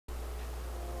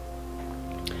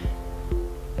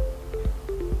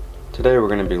Today we're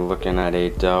going to be looking at a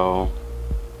Dell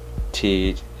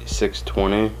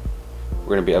T320. We're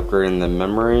going to be upgrading the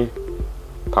memory,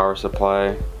 power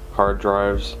supply, hard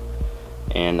drives,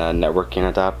 and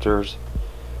networking adapters.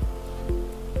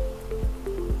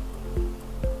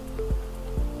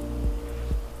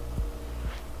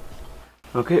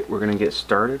 Okay, we're going to get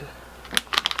started.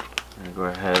 I'm going to go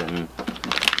ahead and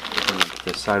open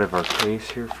the side of our case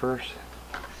here first.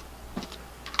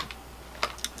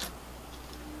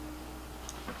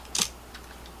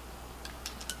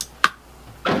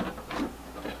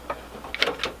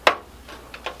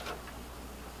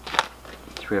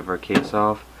 We have our case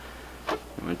off.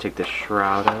 I'm going to take the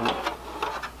shroud out,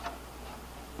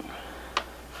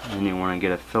 and then you want to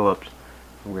get a Phillips.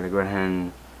 We're going to go ahead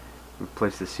and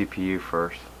replace the CPU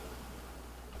first.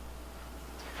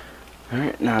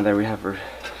 Alright, now that we have our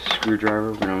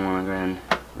screwdriver, we're going to want to go ahead and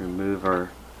remove our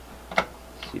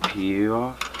CPU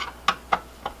off.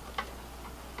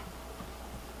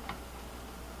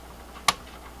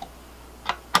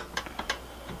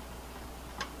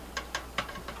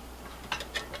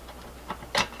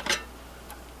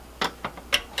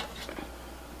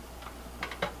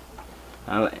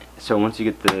 So once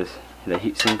you get the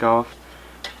heatsink off,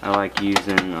 I like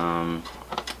using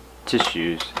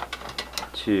tissues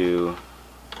to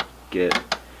get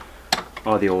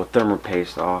all the old thermal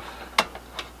paste off,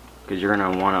 because you're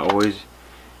going to want to always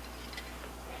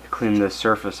clean the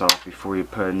surface off before you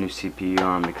put a new CPU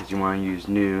on, because you want to use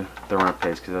new thermal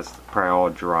paste, because that's probably all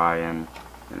dry and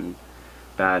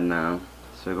bad now.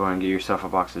 So go ahead and get yourself a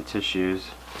box of tissues.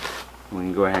 We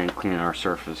can go ahead and clean our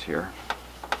surface here.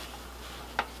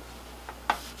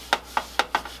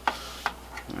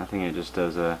 I think it just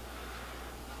does a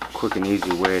quick and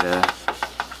easy way to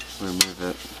remove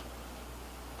it.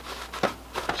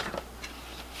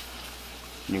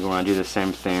 You're going to do the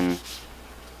same thing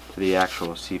to the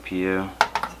actual CPU.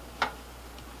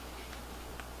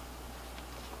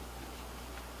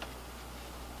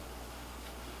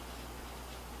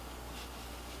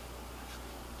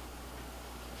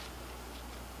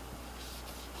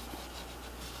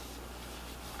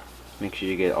 Make sure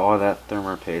you get all that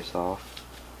thermal paste off.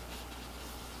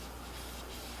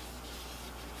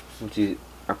 Once you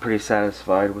are pretty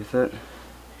satisfied with it,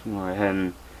 you go ahead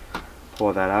and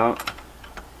pull that out.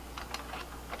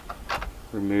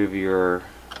 Remove your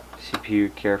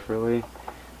CPU carefully.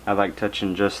 I like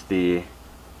touching just the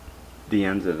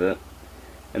ends of it.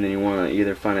 And then you want to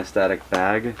either find a static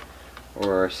bag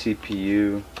or a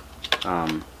CPU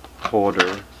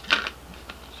holder.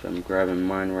 So I'm grabbing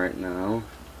mine right now.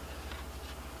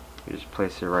 You just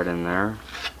place it right in there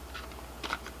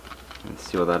and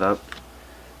seal that up.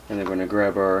 And then we're going to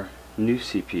grab our new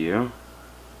CPU.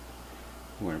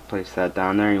 We're going to place that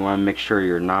down there. You want to make sure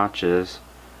your notches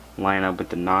line up with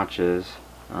the notches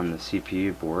on the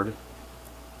CPU board.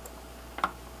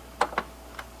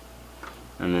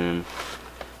 And then,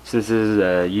 since this is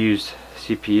a used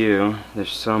CPU,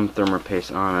 there's some thermal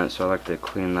paste on it, so I like to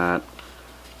clean that,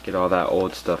 get all that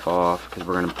old stuff off, because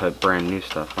we're going to put brand new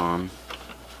stuff on.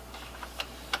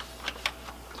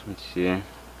 So let's see,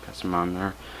 got some on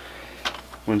there.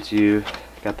 Once you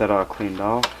got that all cleaned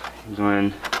off, you go ahead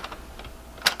and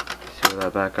seal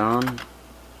that back on.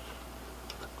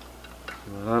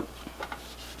 Seal it up.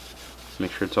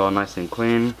 Make sure it's all nice and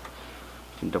clean. You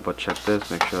can double check this,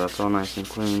 make sure that's all nice and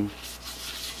clean.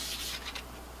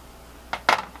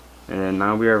 And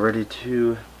now we are ready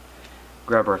to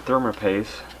grab our thermal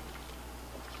paste,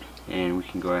 and we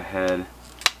can go ahead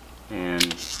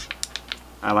and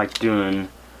I like doing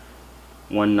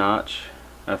one notch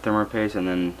of thermal paste and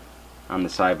then on the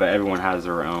side, but everyone has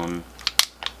their own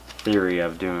theory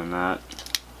of doing that,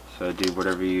 so do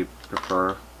whatever you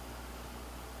prefer.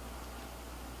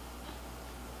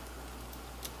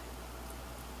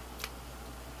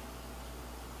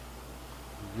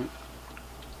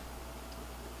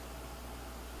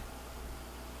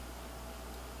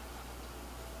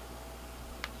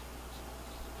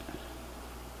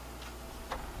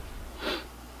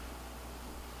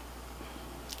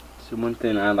 So one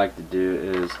thing I like to do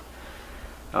is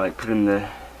I like putting the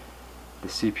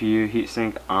CPU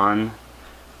heatsink on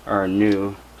our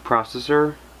new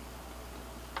processor,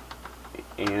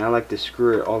 and I like to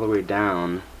screw it all the way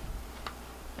down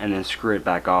and then screw it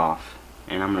back off.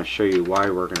 And I'm going to show you why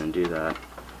we're going to do that.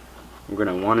 We're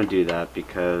going to want to do that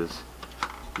because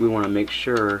we want to make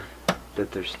sure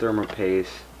that there's thermal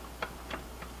paste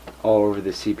all over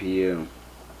the CPU,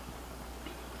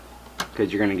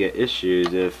 because you're going to get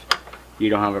issues if you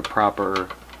don't have a proper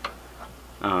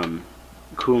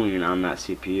cooling on that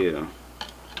CPU.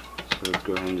 So let's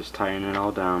go ahead and just tighten it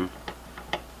all down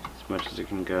as much as it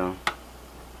can go.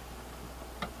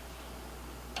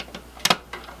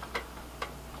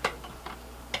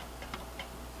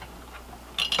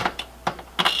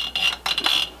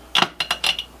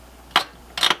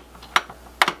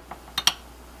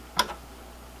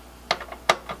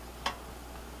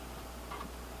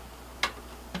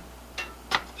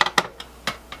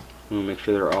 We'll make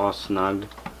sure they're all snug,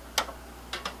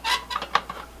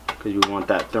 because you want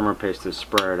that thermal paste to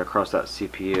spread across that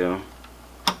CPU.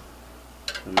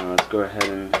 So now let's go ahead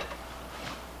and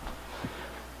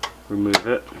remove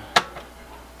it.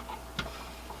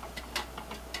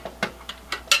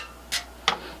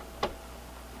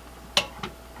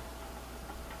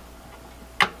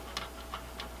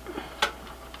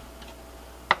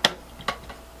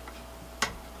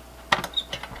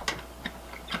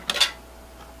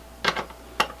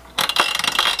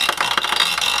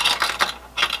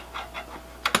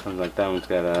 Sounds like that one's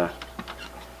got a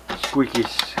squeaky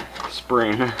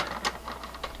spring.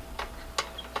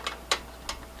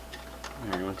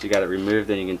 Alright, once you got it removed,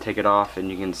 then you can take it off, and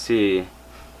you can see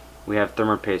we have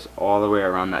thermal paste all the way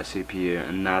around that CPU,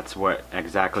 and that's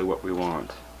exactly what we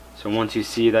want. So once you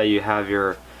see that you have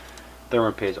your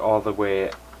thermal paste all the way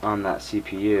on that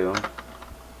CPU,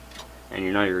 and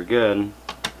you know you're good,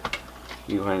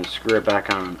 you go ahead and screw it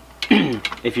back on.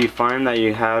 If you find that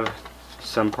you have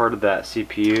some part of that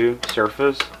CPU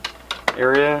surface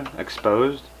area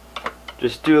exposed,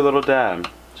 just do a little dab.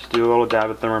 Just do a little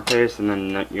dab of thermal paste, and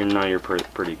then you know you're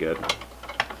pretty good.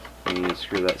 And you can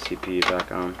screw that CPU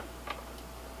back on.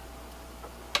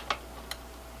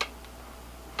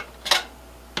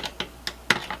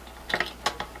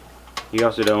 You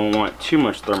also don't want too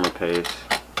much thermal paste,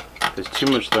 because too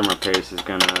much thermal paste is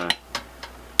gonna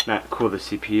not cool the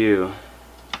CPU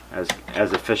as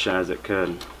efficient as it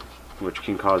could, which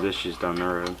can cause issues down the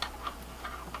road.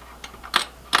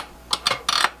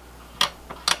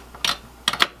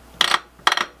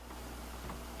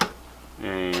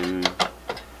 And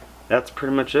that's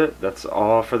pretty much it. That's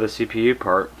all for the CPU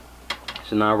part.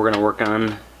 So now we're going to work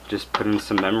on just putting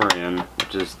some memory in,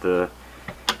 which is the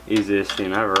easiest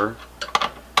thing ever.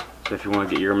 So if you want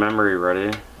to get your memory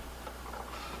ready,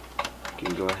 you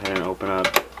can go ahead and open up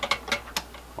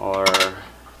all our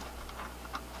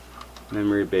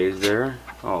memory bays there,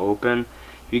 all open.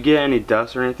 If you get any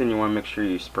dust or anything, you want to make sure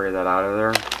you spray that out of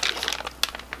there.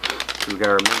 So we got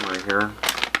our memory here.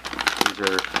 These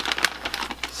are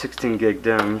 16 gig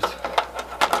DIMMs.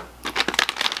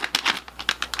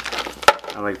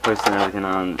 I like placing everything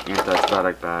on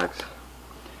anti-static bags.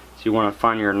 So you want to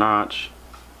find your notch.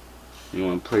 You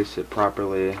want to place it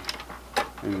properly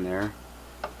in there.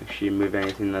 Make sure you move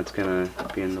anything that's going to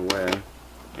be in the way.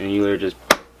 And you either just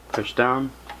push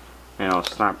down, and it'll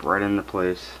snap right into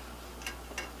place.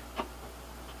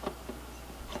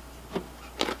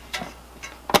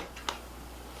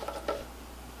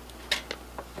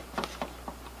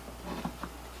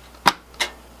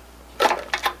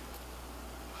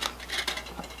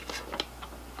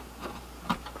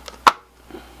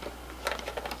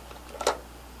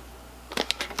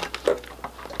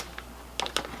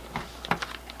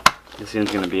 This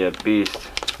thing's going to be a beast.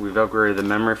 We've upgraded the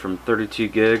memory from 32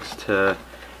 gigs to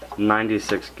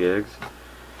 96 gigs.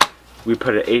 We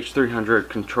put an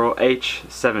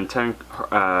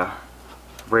H710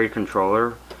 RAID controller.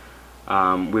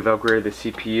 We've upgraded the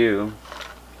CPU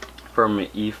from an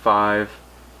E5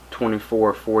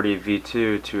 2440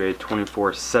 V2 to a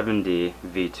 2470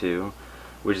 V2,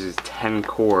 which is 10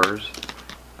 cores,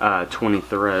 20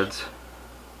 threads.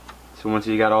 So once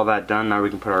you got all that done, now we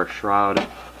can put our shroud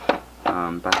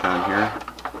back on here.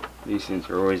 These things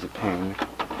are always a pain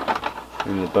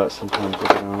in the butt sometimes to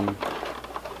get on.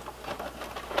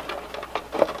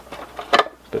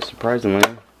 But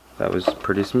surprisingly, that was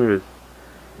pretty smooth.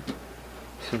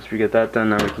 Since we get that done,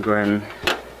 now we can go ahead and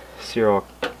serial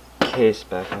case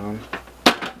back on.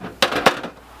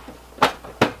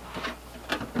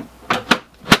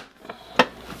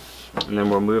 And then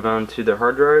we'll move on to the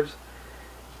hard drives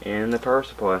and the power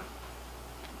supply.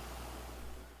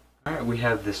 Alright, we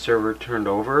have the server turned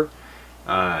over.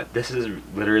 This is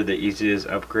literally the easiest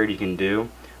upgrade you can do.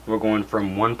 We're going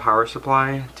from one power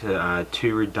supply to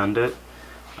two redundant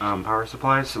power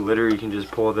supplies. So literally you can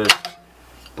just pull this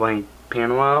blank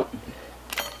panel out.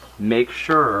 Make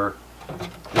sure,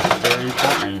 this is very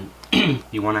important,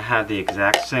 you want to have the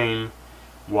exact same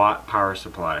watt power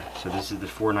supply. So this is the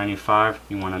 495,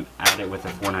 you want to add it with the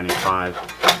 495.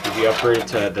 If you upgrade it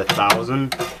to the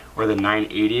 1000 or the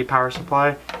 980 power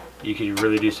supply, you could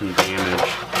really do some damage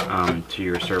to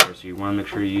your server. So you want to make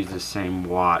sure you use the same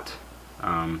watt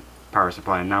power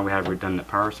supply. And now we have redundant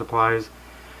power supplies.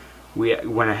 We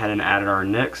went ahead and added our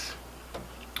NICs,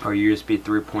 our USB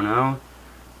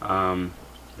 3.0.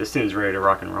 This thing's ready to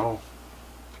rock and roll.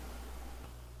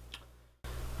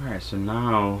 Alright, so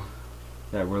now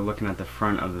that we're looking at the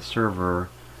front of the server,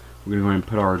 we're going to go and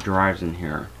put our drives in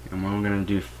here. And we're going to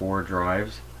do 4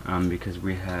 drives because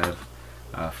we have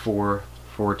 4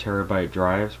 4 terabyte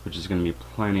drives, which is going to be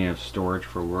plenty of storage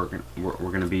for what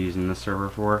we're going to be using this server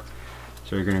for.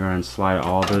 So you're going to go ahead and slide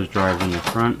all those drives in the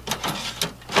front,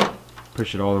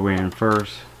 push it all the way in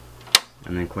first,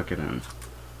 and then click it in.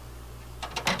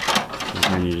 And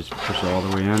then you just push it all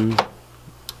the way in,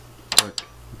 click,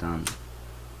 done.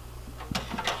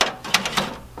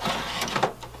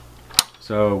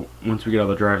 So once we get all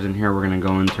the drives in here, we're going to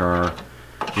go into our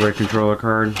RAID controller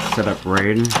card, set up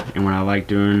RAID, and what I like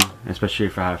doing, especially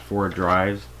if I have 4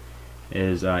 drives,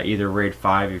 is either RAID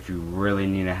 5 if you really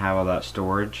need to have all that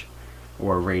storage,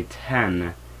 or RAID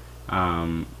 10,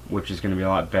 which is going to be a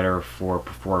lot better for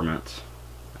performance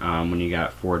when you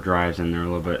got 4 drives and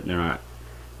they're not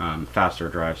faster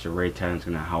drives. So RAID 10 is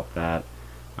going to help that.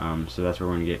 So that's what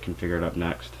we're going to get configured up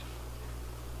next.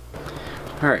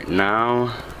 Alright,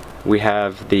 now we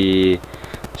have the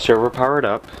server powered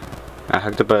up. I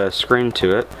hooked up a screen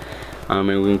to it, and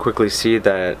we can quickly see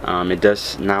that it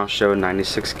does now show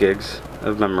 96 gigs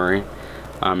of memory.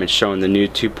 It's showing the new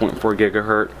 2.4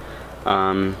 gigahertz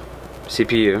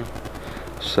CPU.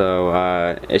 So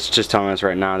it's just telling us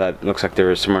right now that it looks like there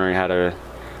was someone who had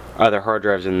other hard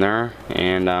drives in there,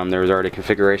 and there was already a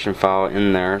configuration file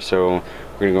in there. So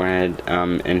we're going to go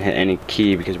ahead and hit any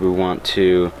key because we want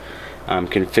to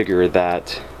configure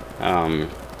that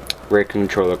RAID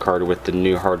controller card with the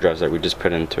new hard drives that we just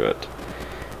put into it.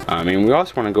 And we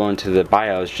also want to go into the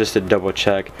BIOS just to double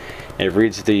check. It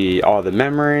reads all the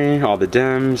memory, all the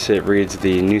DIMMs, it reads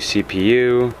the new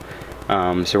CPU.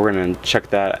 So we're going to check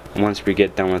that once we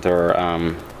get done with our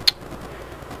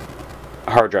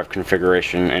hard drive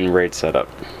configuration and RAID setup.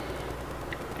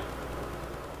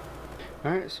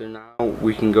 Alright, so now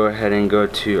we can go ahead and go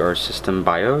to our system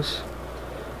BIOS.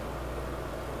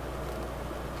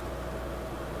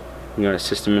 You go to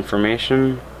system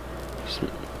information,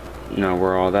 know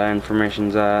where all that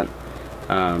information's at. We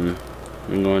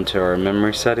can go into our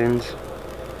memory settings.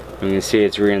 We can see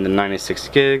it's reading the 96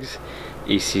 gigs,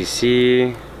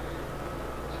 ESXi, so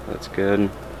that's good.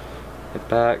 Hit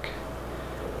back.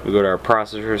 We go to our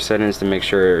processor settings to make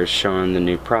sure it's showing the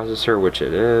new processor, which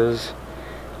it is.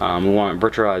 We want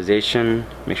virtualization,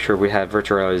 make sure we have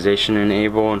virtualization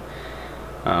enabled,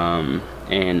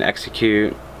 and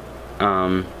execute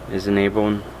is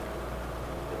enabled.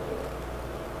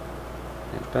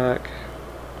 Hit back.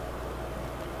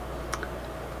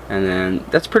 And then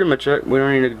that's pretty much it. We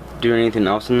don't need to do anything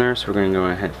else in there, so we're going to go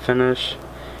ahead and hit finish.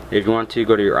 If you want to,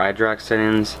 go to your iDRAC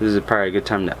settings. This is probably a good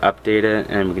time to update it,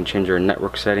 and we can change our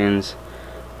network settings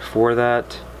for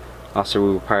that. Also,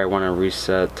 we will probably want to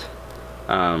reset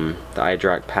the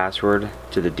iDRAC password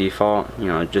to the default,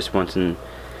 just once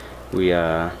we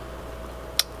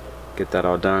get that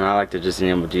all done. I like to just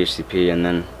enable DHCP and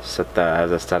then set that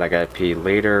as a static IP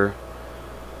later.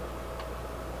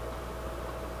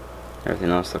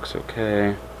 Everything else looks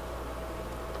okay.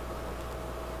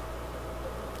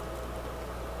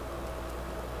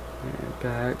 And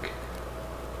back.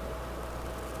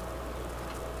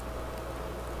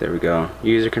 There we go.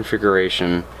 User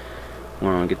configuration.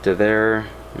 When we get to there,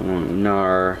 we want to know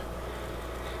our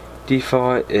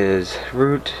default is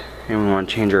root, and we want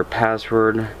to change our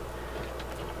password.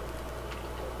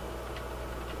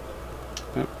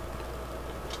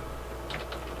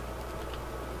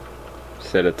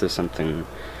 Set it to something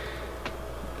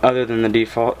other than the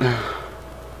default.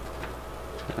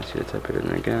 Let's see, type it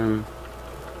in again.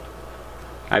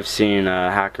 I've seen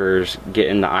hackers get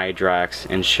into iDRACs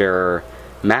and share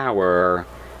malware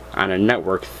on a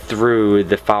network through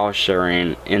the file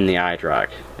sharing in the iDRAC.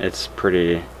 It's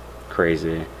pretty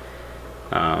crazy.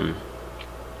 I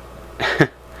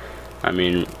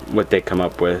mean, what they come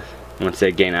up with once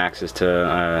they gain access to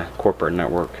a corporate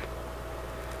network.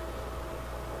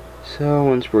 So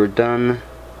once we're done,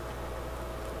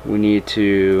 we need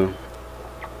to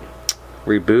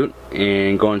reboot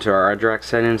and go into our iDRAC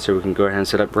settings so we can go ahead and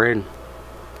set up RAID.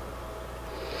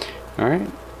 Alright,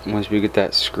 once we get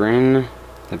that screen,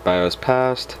 the BIOS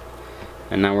passed,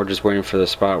 and now we're just waiting for the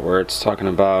spot where it's talking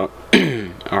about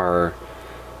our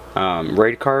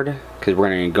RAID card, because we're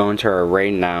going to go into our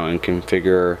RAID now and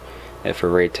configure it for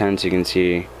RAID 10. So you can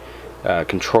see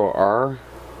Control R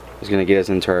is going to get us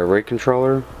into our RAID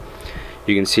controller.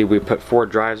 You can see we put 4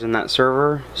 drives in that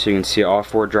server, so you can see all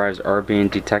 4 drives are being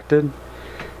detected.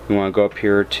 We want to go up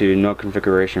here to No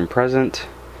Configuration Present,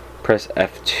 press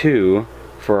F2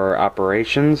 for our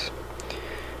operations,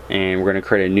 and we're going to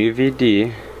create a new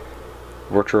VD,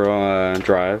 virtual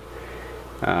drive,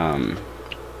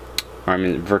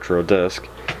 virtual disk,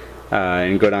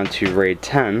 and go down to RAID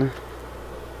 10,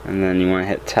 and then you want to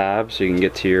hit Tab so you can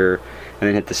get to your, and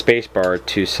then hit the space bar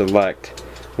to select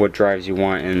what drives you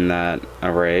want in that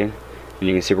array, And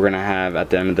you can see we're going to have,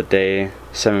 at the end of the day,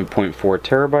 7.4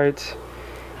 terabytes.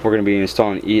 We're going to be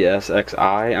installing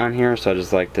ESXi on here, so I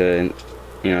just like to,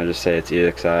 just say it's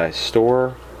ESXi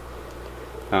store.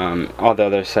 All the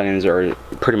other settings are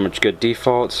pretty much good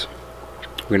defaults.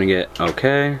 We're going to get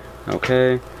OK,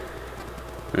 OK.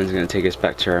 And it's going to take us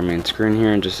back to our main screen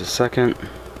here in just a second.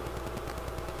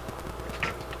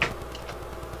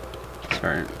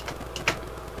 Sorry.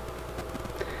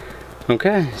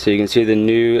 Okay, so you can see the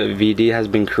new VD has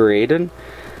been created.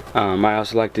 I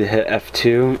also like to hit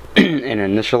F2 and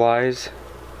initialize,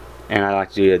 and I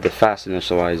like to do the fast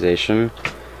initialization.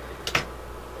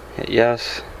 Hit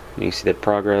yes. You can see the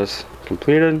progress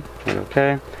completed. Hit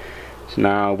OK. So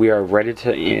now we are ready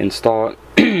to install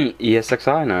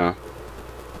ESXi now.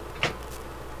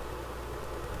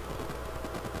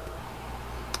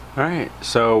 Alright,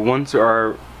 so once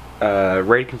our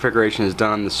RAID configuration is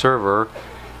done on the server,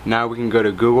 now we can go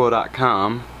to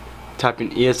google.com, type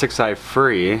in ESXi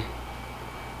free, and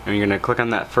you're going to click on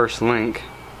that first link,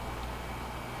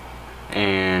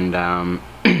 and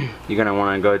you're going to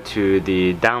want to go to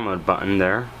the download button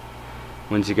there.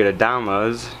 Once you get a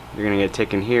downloads, you're going to get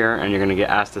taken here, and you're going to get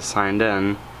asked to sign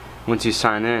in. Once you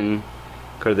sign in,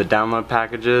 go to the download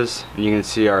packages, and you can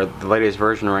see the latest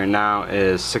version right now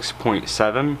is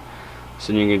 6.7.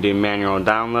 So you're going to do manual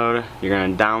download. You're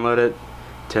going to download it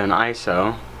to an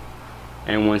ISO,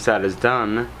 and once that is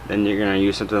done, then you're going to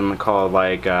use something called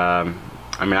I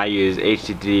use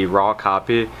HDD raw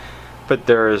copy, but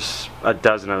there's a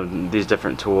dozen of these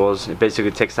different tools. It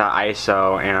basically takes that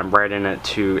ISO and I'm writing it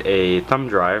to a thumb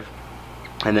drive,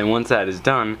 and then once that is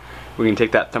done, we can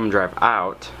take that thumb drive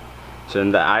out. So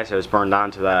then the ISO is burned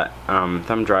onto that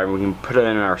thumb drive, and we can put it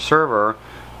in our server,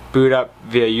 boot up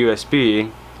via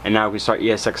USB, and now we can start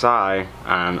ESXi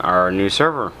on our new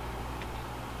server.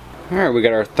 Alright, we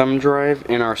got our thumb drive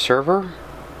in our server.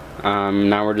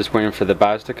 Now we're just waiting for the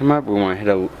BIOS to come up. We want to hit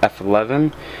a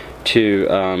F11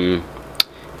 to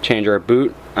change our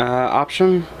boot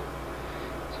option.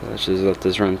 So let's just let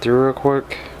this run through real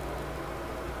quick.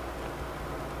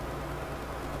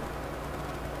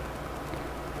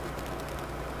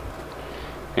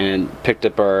 And it picked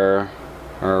up our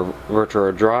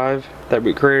virtual drive that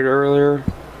we created earlier.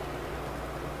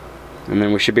 And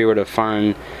then we should be able to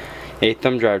find a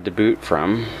thumb drive to boot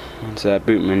from once that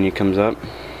boot menu comes up.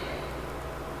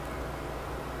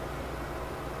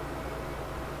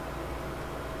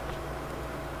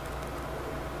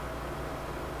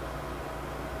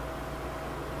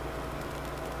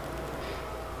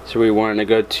 So we want to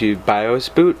go to BIOS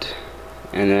boot,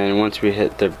 and then once we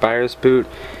hit the BIOS boot,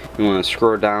 we want to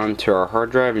scroll down to our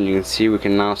hard drive, and you can see we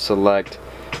can now select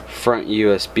front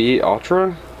USB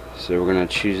Ultra. So we're going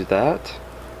to choose that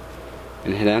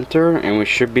and hit enter, and we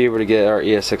should be able to get our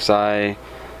ESXi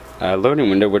loading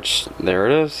window, which there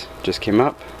it is, just came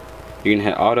up. You can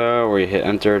hit auto or you hit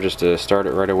enter just to start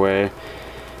it right away.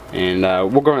 And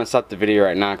we'll go and stop the video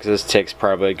right now because this takes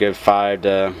probably a good 5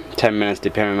 to 10 minutes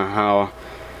depending on how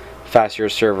fast your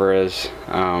server is.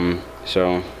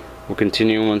 So we'll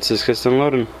continue once this gets done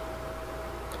loading.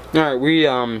 Alright, we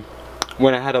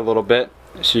went ahead a little bit,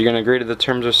 so you're going to agree to the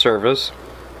terms of service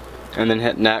and then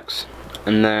hit next,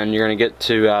 and then you're going to get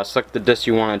to select the disk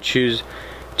you want to choose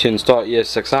to install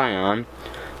ESXi on.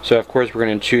 So of course we're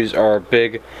going to choose our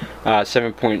big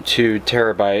 7.2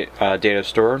 terabyte data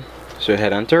store, so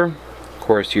hit enter. Of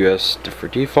course US for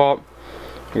default.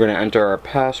 We're going to enter our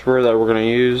password that we're going to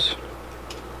use,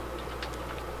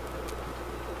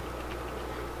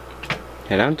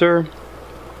 hit enter,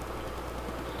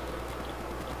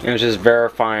 and it's just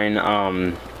verifying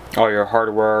all your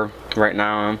hardware right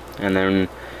now, and then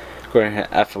go ahead and hit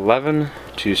F11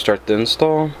 to start the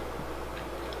install.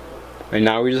 And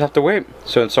now we just have to wait.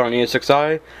 So installing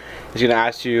ESXi, it's going to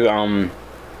ask you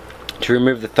to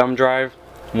remove the thumb drive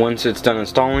once it's done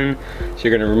installing. So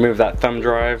you're going to remove that thumb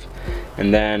drive,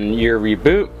 and then you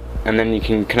reboot, and then you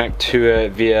can connect to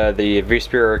it via the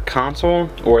vSphere console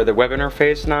or the web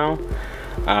interface now.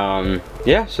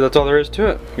 Yeah, so that's all there is to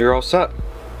it. You're all set.